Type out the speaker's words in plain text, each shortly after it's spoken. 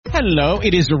Hello,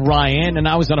 it is Ryan, and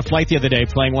I was on a flight the other day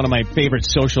playing one of my favorite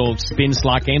social spin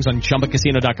slot games on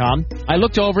ChumbaCasino.com. I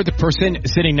looked over at the person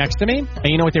sitting next to me, and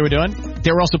you know what they were doing?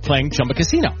 They were also playing Chumba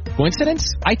Casino.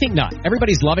 Coincidence? I think not.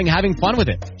 Everybody's loving having fun with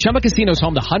it. Chumba Casino is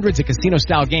home to hundreds of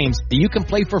casino-style games that you can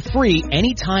play for free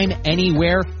anytime,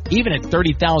 anywhere, even at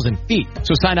 30,000 feet.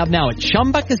 So sign up now at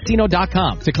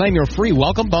ChumbaCasino.com to claim your free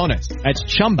welcome bonus. That's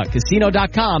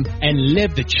ChumbaCasino.com and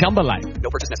live the Chumba life.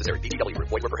 No purchase necessary. VGW.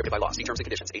 Void where prohibited by law. See terms and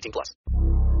conditions. 18 plus.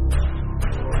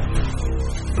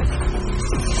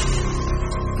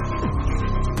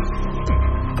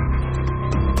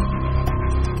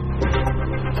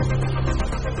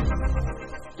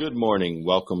 Good morning.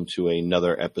 Welcome to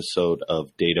another episode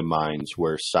of Data Minds,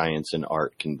 where science and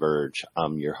art converge.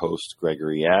 I'm your host,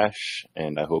 Gregory Ash,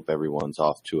 and I hope everyone's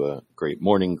off to a great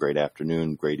morning, great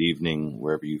afternoon, great evening,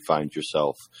 wherever you find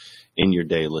yourself in your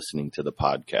day listening to the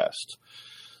podcast.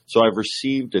 So I've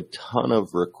received a ton of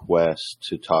requests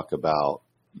to talk about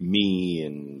me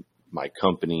and my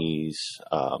companies,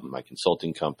 my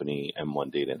consulting company,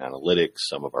 M1 Data and Analytics,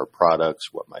 some of our products,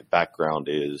 what my background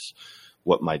is,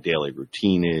 what my daily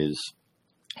routine is.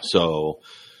 So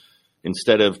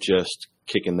instead of just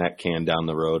kicking that can down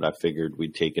the road, I figured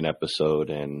we'd take an episode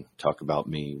and talk about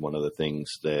me. One of the things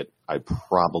that I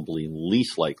probably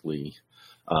least likely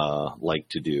like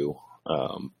to do,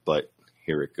 but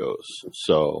here it goes.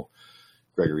 So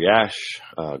Gregory Ash,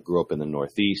 grew up in the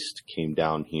Northeast, came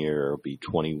down here, it'll be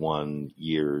 21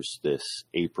 years this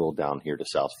April, down here to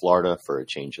South Florida for a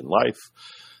change in life.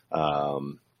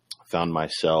 Found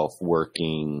myself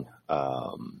working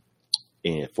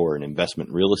for an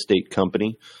investment real estate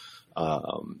company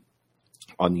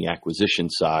on the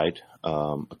acquisition side,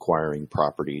 acquiring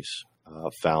properties.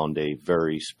 Found a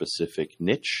very specific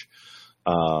niche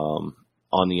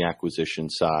on the acquisition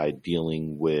side,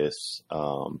 dealing with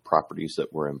properties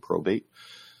that were in probate.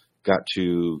 Got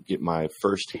to get my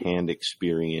firsthand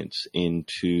experience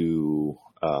into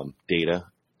data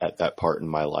at that part in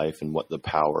my life and what the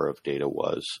power of data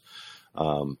was.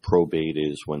 Probate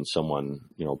is when someone,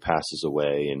 passes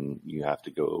away and you have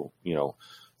to go,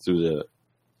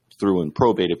 through and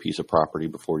probate a piece of property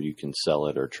before you can sell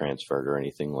it or transfer it or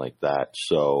anything like that.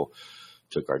 So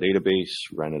took our database,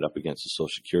 ran it up against the Social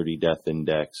Security Death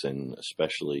Index, and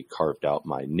especially carved out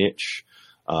my niche,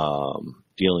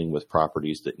 dealing with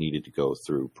properties that needed to go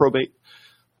through probate.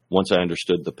 Once I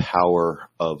understood the power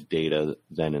of data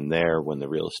then and there, when the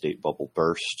real estate bubble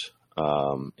burst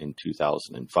in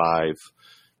 2005,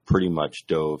 pretty much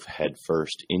dove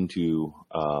headfirst into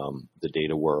the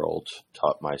data world,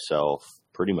 taught myself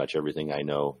pretty much everything I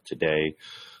know today,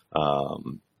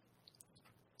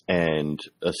 and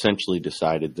essentially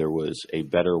decided there was a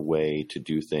better way to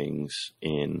do things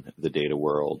in the data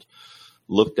world.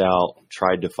 Looked out,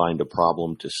 tried to find a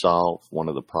problem to solve. One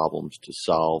of the problems to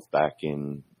solve back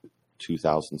in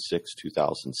 2006,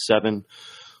 2007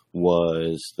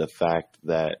 was the fact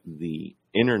that the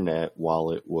internet,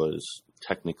 while it was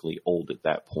technically old at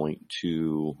that point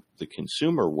to the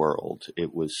consumer world,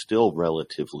 it was still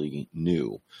relatively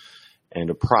new. And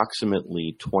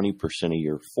approximately 20% of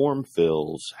your form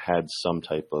fills had some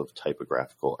type of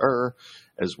typographical error,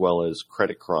 as well as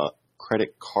credit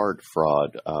card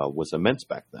fraud was immense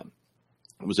back then.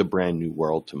 It was a brand new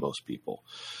world to most people.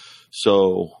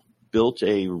 So built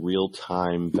a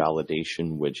real-time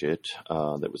validation widget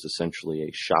that was essentially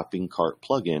a shopping cart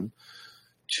plugin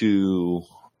to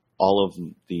all of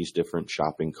these different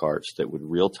shopping carts that would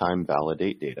real-time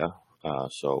validate data.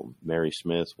 So Mary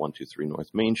Smith, 123 North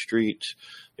Main Street.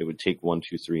 It would take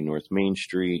 123 North Main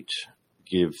Street,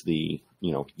 give the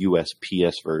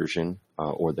USPS version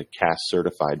or the CAS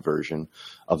certified version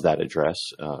of that address.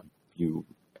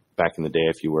 Back in the day,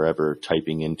 if you were ever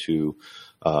typing into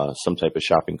some type of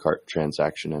shopping cart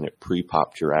transaction and it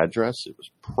pre-popped your address, it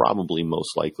was probably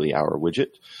most likely our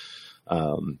widget.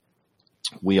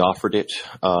 We offered it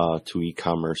to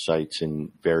e-commerce sites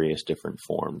in various different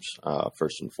forms.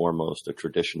 First and foremost, a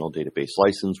traditional database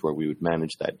license where we would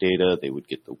manage that data. They would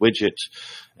get the widget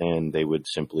and they would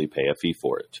simply pay a fee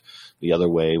for it. The other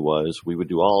way was we would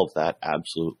do all of that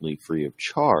absolutely free of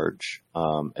charge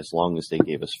as long as they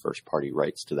gave us first-party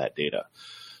rights to that data.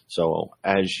 So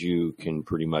as you can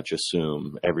pretty much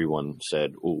assume, everyone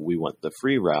said, oh, we want the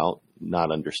free route,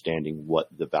 not understanding what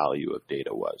the value of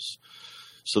data was.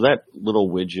 So that little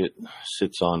widget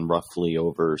sits on roughly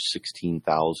over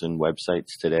 16,000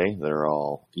 websites today. They're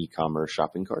all e-commerce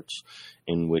shopping carts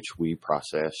in which we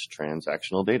process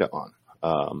transactional data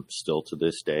on. Still to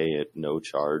this day at no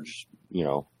charge,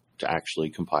 to actually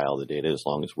compile the data as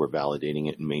long as we're validating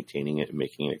it and maintaining it and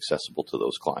making it accessible to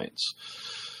those clients.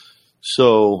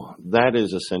 So that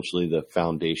is essentially the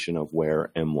foundation of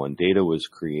where M1 Data was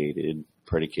created,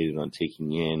 predicated on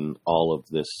taking in all of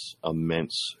this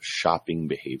immense shopping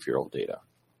behavioral data.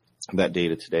 That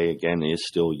data today, again, is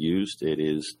still used. It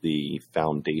is the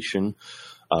foundation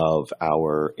of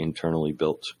our internally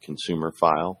built consumer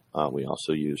file. We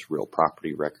also use real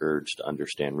property records to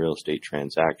understand real estate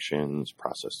transactions,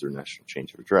 process through national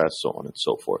change of address, so on and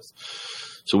so forth.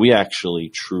 So we actually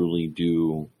truly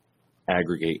do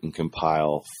aggregate and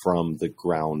compile from the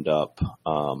ground up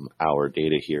our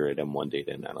data here at M1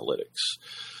 Data and Analytics.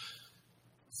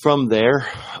 From there,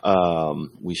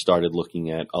 we started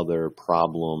looking at other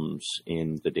problems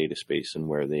in the data space and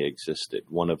where they existed,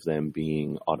 one of them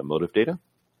being automotive data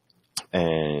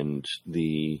and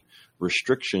the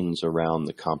restrictions around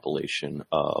the compilation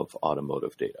of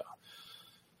automotive data.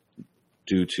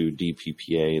 Due to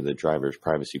DPPA, the Driver's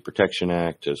Privacy Protection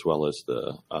Act, as well as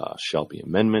the Shelby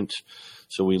Amendment.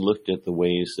 So we looked at the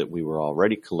ways that we were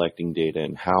already collecting data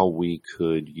and how we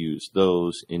could use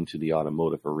those into the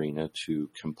automotive arena to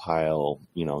compile,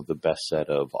 the best set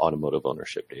of automotive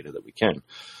ownership data that we can.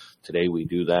 Today we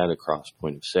do that across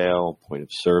point of sale, point of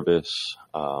service,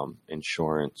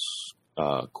 insurance,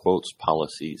 quotes,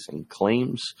 policies, and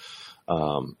claims,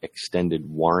 extended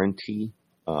warranty,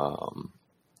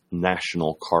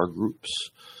 national car groups.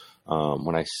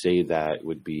 When I say that, it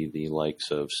would be the likes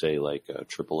of, say, like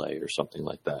AAA or something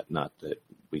like that. Not that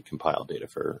we compile data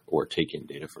for or take in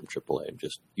data from AAA. I'm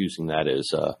just using that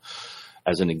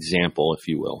as an example, if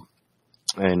you will.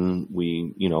 And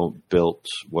we, built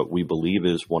what we believe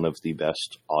is one of the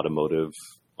best automotive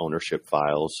ownership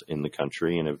files in the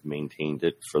country and have maintained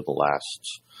it for the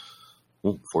last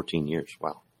 14 years.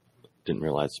 Wow. Didn't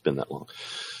realize it's been that long.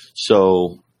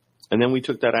 So, and then we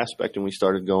took that aspect and we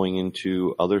started going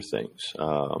into other things.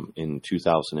 In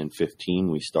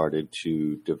 2015, we started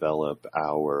to develop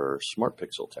our Smart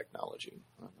Pixel technology.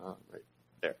 Right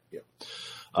there, yeah.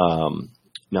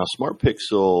 Now, Smart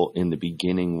Pixel in the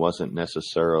beginning wasn't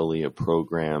necessarily a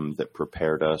program that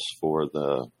prepared us for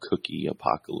the cookie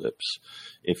apocalypse,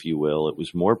 if you will. It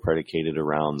was more predicated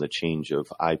around the change of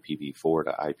IPv4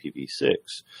 to IPv6.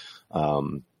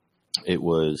 It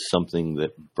was something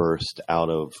that burst out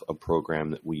of a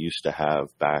program that we used to have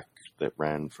back that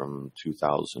ran from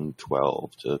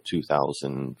 2012 to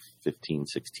 2015,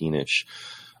 16-ish,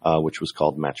 which was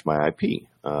called Match My IP.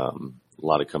 A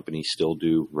lot of companies still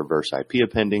do reverse IP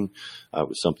appending. It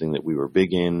was something that we were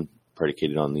big in,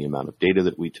 predicated on the amount of data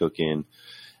that we took in.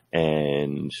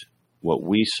 And what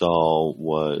we saw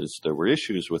was there were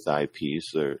issues with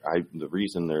IPs. The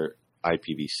reason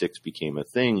IPv6 became a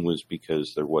thing was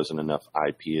because there wasn't enough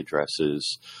IP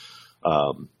addresses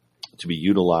to be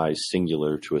utilized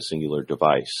singular to a singular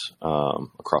device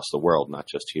across the world, not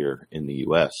just here in the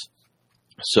U.S.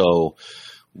 So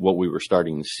what we were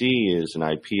starting to see is an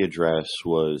IP address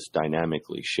was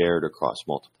dynamically shared across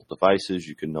multiple devices.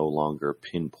 You could no longer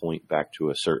pinpoint back to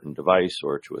a certain device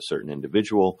or to a certain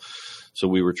individual. So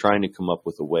we were trying to come up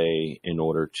with a way in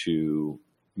order to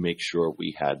make sure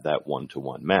we had that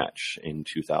one-to-one match. In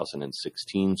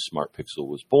 2016, Smart Pixel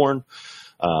was born.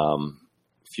 A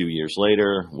few years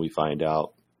later, we find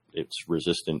out it's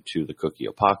resistant to the cookie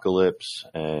apocalypse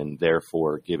and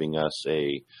therefore giving us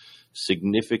a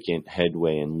significant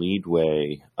headway and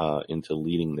leadway into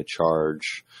leading the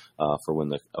charge for when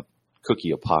the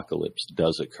cookie apocalypse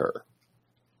does occur.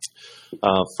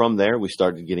 From there, we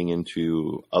started getting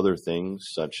into other things,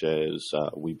 such as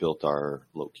we built our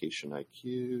Location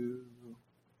IQ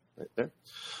right there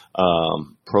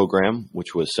program,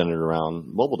 which was centered around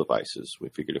mobile devices. We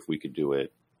figured if we could do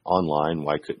it online,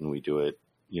 why couldn't we do it,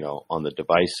 on the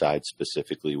device side,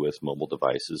 specifically with mobile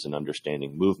devices and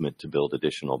understanding movement to build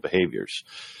additional behaviors.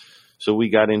 So we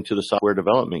got into the software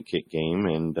development kit game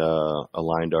and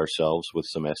aligned ourselves with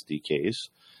some SDKs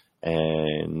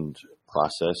and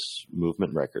process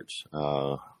movement records.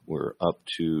 We're up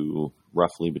to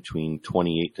roughly between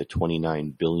 28 to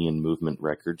 29 billion movement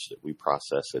records that we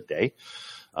process a day.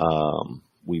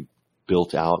 We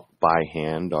built out by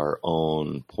hand our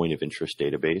own point of interest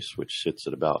database, which sits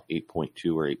at about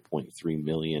 8.2 or 8.3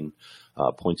 million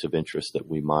points of interest that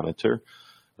we monitor.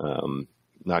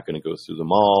 Not going to go through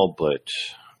them all, but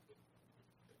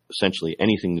essentially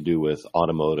anything to do with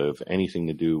automotive, anything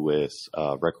to do with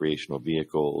recreational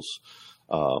vehicles,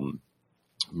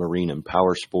 marine and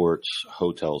power sports,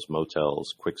 hotels,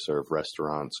 motels, quick serve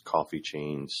restaurants, coffee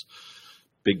chains,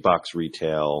 big box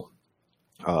retail,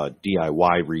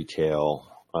 DIY retail,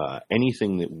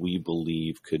 anything that we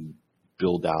believe could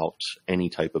build out any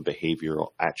type of behavioral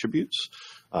attributes,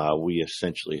 we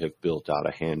essentially have built out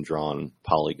a hand-drawn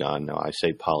polygon. Now, I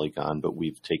say polygon, but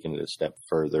we've taken it a step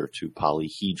further to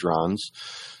polyhedrons.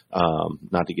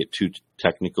 Not to get too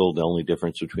technical, the only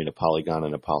difference between a polygon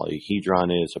and a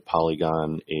polyhedron is a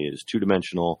polygon is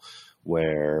two-dimensional,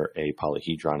 where a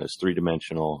polyhedron is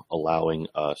three-dimensional, allowing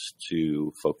us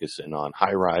to focus in on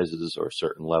high rises or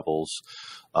certain levels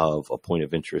of a point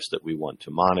of interest that we want to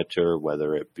monitor,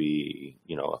 whether it be,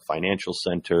 a financial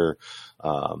center,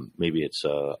 maybe it's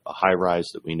a high rise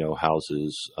that we know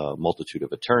houses a multitude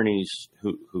of attorneys,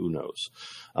 who knows,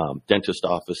 dentist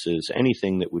offices,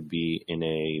 anything that would be in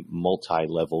a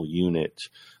multi-level unit.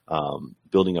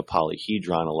 Building a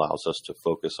polyhedron allows us to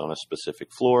focus on a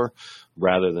specific floor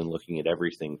rather than looking at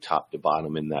everything top to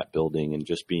bottom in that building and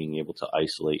just being able to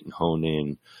isolate and hone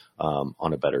in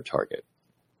on a better target.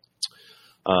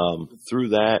 Through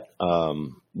that,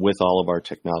 with all of our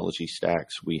technology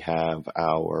stacks, we have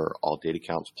our All Data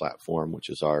Counts platform, which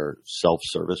is our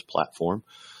self-service platform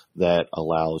that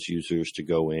allows users to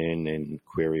go in and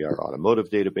query our automotive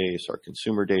database, our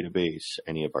consumer database,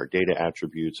 any of our data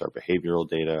attributes, our behavioral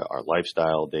data, our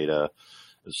lifestyle data,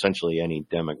 essentially any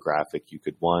demographic you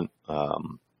could want.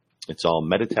 It's all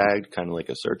meta tagged, kind of like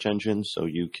a search engine. So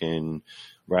you can,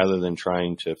 rather than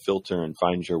trying to filter and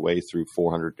find your way through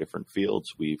 400 different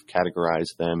fields, we've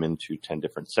categorized them into 10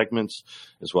 different segments,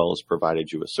 as well as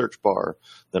provided you a search bar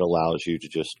that allows you to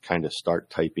just kind of start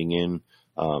typing in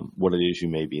what it is you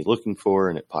may be looking for,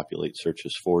 and it populates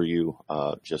searches for you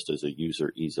just as a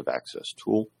user ease of access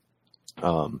tool.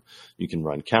 You can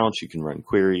run counts, you can run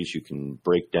queries, you can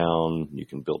break down, you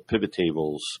can build pivot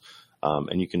tables,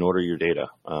 and you can order your data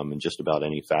in just about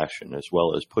any fashion, as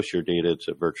well as push your data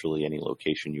to virtually any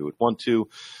location you would want to,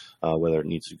 whether it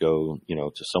needs to go,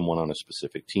 to someone on a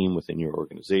specific team within your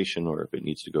organization, or if it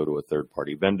needs to go to a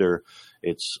third-party vendor.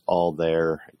 It's all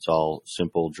there. It's all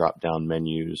simple drop-down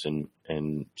menus and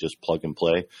just plug and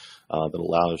play that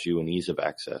allows you an ease of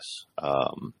access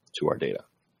to our data.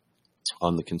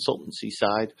 On the consultancy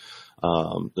side,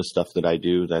 the stuff that I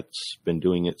do, that's been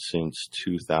doing it since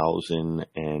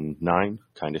 2009,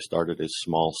 kind of started as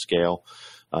small scale.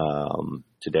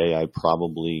 Today I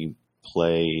probably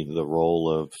play the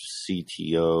role of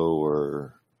CTO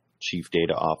or chief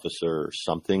data officer or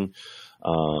something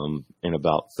in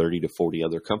about 30 to 40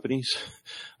 other companies,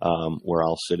 where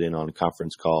I'll sit in on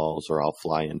conference calls or I'll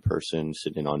fly in person,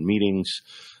 sit in on meetings,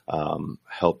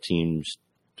 help teams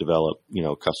develop,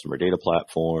 customer data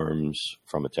platforms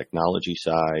from a technology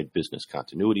side, business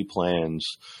continuity plans,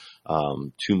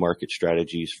 to market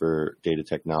strategies for data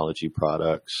technology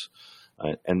products.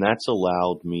 And that's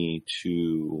allowed me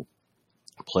to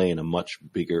play in a much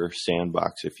bigger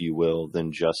sandbox, if you will,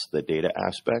 than just the data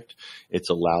aspect. It's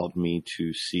allowed me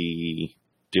to see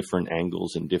different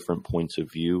angles and different points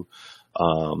of view,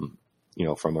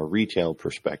 from a retail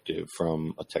perspective,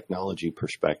 from a technology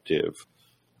perspective,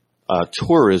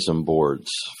 tourism boards,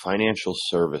 financial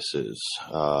services,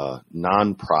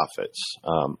 nonprofits.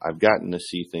 I've gotten to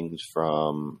see things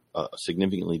from a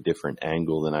significantly different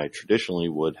angle than I traditionally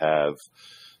would have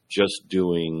just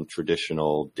doing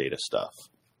traditional data stuff.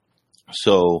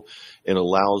 So it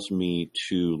allows me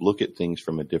to look at things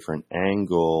from a different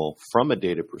angle from a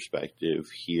data perspective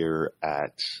here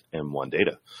at M1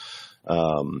 Data.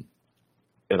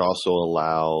 It also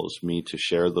allows me to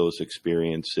share those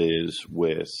experiences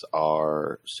with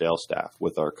our sales staff,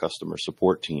 with our customer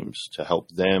support teams, to help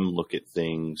them look at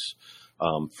things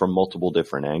from multiple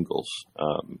different angles.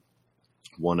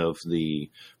 One of the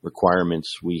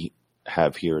requirements we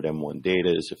have here at M1 Data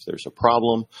is if there's a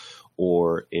problem,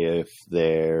 or if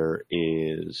there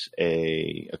is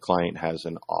a client has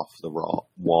an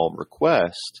off-the-wall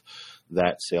request,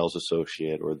 that sales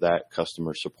associate or that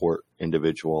customer support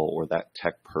individual or that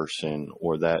tech person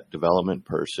or that development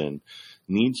person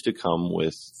needs to come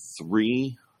with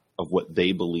 3 of what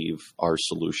they believe are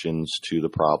solutions to the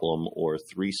problem, or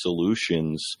 3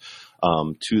 solutions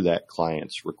to that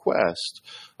client's request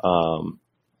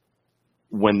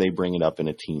when they bring it up in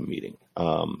a team meeting.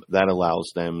 That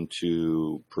allows them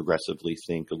to progressively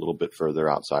think a little bit further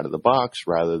outside of the box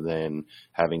rather than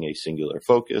having a singular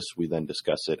focus. We then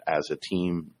discuss it as a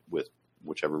team with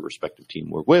whichever respective team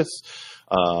we're with,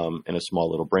 in a small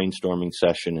little brainstorming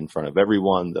session in front of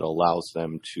everyone that allows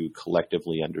them to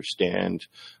collectively understand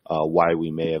why we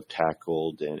may have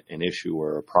tackled an issue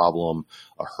or a problem,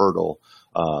 a hurdle,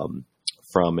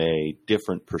 from a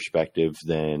different perspective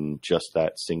than just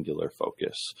that singular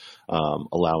focus,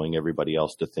 allowing everybody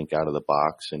else to think out of the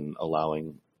box and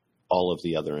allowing all of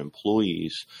the other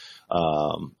employees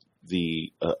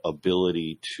the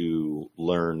ability to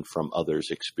learn from others'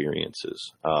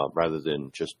 experiences, rather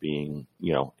than just being,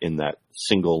 in that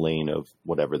single lane of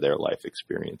whatever their life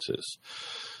experience is.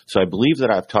 So I believe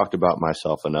that I've talked about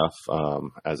myself enough.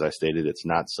 As I stated, it's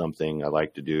not something I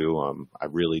like to do. I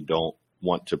really don't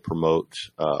want to promote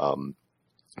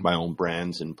my own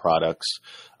brands and products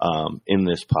in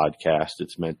this podcast.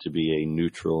 It's meant to be a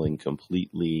neutral and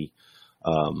completely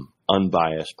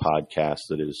unbiased podcast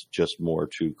that is just more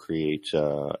to create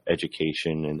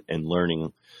education and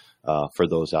learning for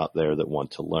those out there that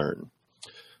want to learn.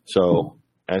 So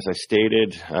as I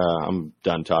stated, I'm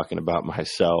done talking about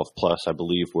myself. Plus, I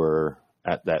believe we're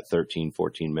at that 13,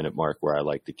 14-minute mark where I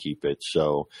like to keep it.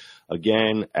 So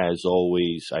again, as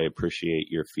always, I appreciate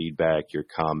your feedback, your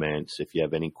comments. If you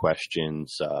have any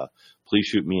questions, please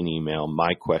shoot me an email,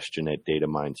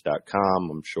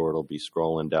 myquestion@dataminds.com. I'm sure it'll be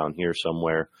scrolling down here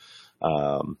somewhere.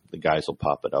 The guys will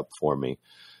pop it up for me.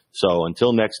 So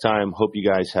until next time, hope you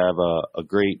guys have a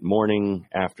great morning,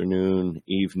 afternoon,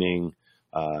 evening.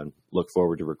 Look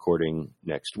forward to recording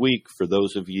next week. For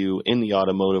those of you in the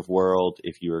automotive world,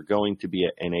 if you are going to be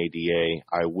at NADA,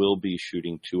 I will be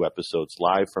shooting 2 episodes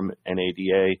live from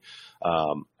NADA.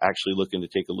 Actually looking to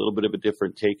take a little bit of a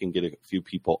different take and get a few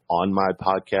people on my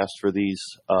podcast for these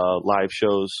live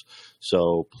shows.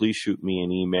 So please shoot me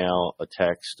an email, a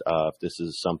text, if this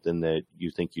is something that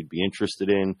you think you'd be interested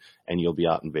in, and you'll be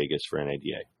out in Vegas for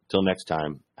NADA. Till next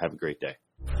time, have a great day.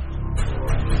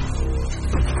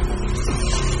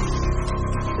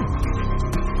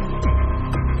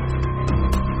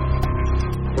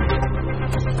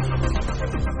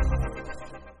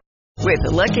 With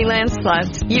the Lucky Land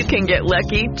Slots, you can get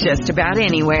lucky just about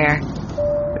anywhere.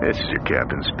 This is your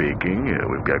captain speaking.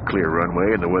 We've got clear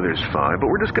runway and the weather's fine, but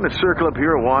we're just going to circle up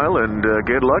here a while and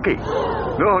get lucky.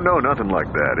 No, nothing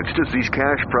like that. It's just these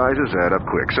cash prizes add up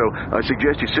quick. So I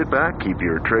suggest you sit back, keep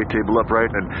your tray table upright,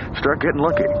 and start getting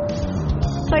lucky.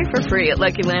 Play for free at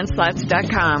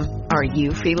LuckyLandSlots.com. Are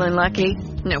you feeling lucky?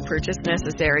 No purchase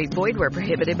necessary. Void where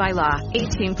prohibited by law.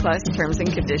 18+ terms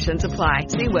and conditions apply.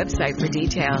 See website for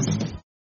details.